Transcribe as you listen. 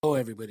Hello,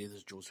 everybody. This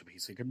is Joseph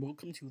Hasek, and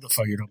welcome to the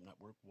Fired Up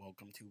Network.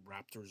 Welcome to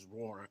Raptors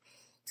Roar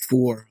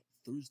for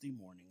Thursday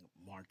morning,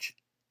 March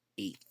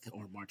 8th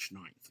or March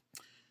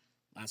 9th.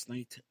 Last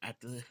night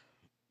at the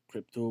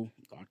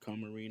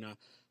Crypto.com Arena,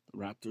 the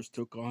Raptors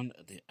took on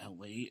the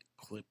LA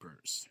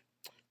Clippers.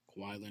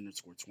 Kawhi Leonard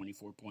scored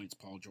 24 points.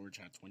 Paul George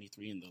had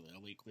 23, and the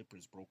LA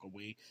Clippers broke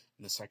away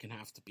in the second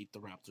half to beat the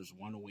Raptors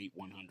 108-100.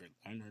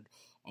 Leonard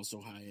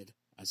also had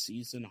a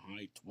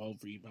season-high 12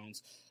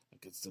 rebounds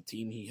against the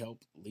team he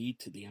helped lead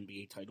to the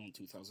NBA title in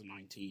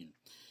 2019.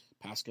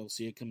 Pascal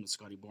Siakam and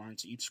Scotty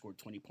Barnes each scored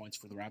 20 points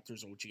for the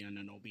Raptors. OG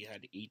Anunoby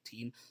had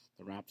 18.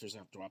 The Raptors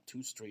have dropped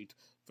two straight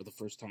for the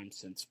first time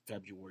since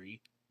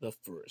February the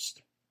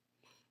 1st.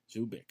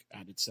 Zubik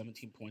added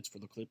 17 points for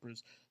the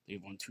Clippers.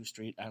 They've won two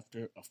straight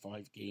after a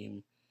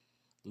five-game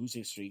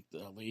losing streak. The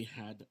LA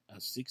had a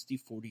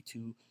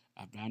 60-42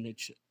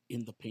 advantage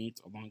in the paint,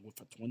 along with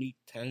a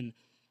 20-10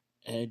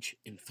 edge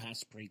in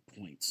fast break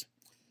points.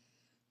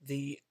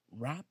 The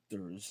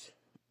Raptors'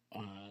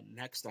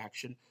 next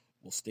action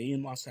will stay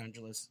in Los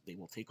Angeles. They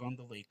will take on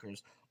the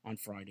Lakers on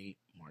Friday,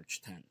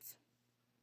 March 10th.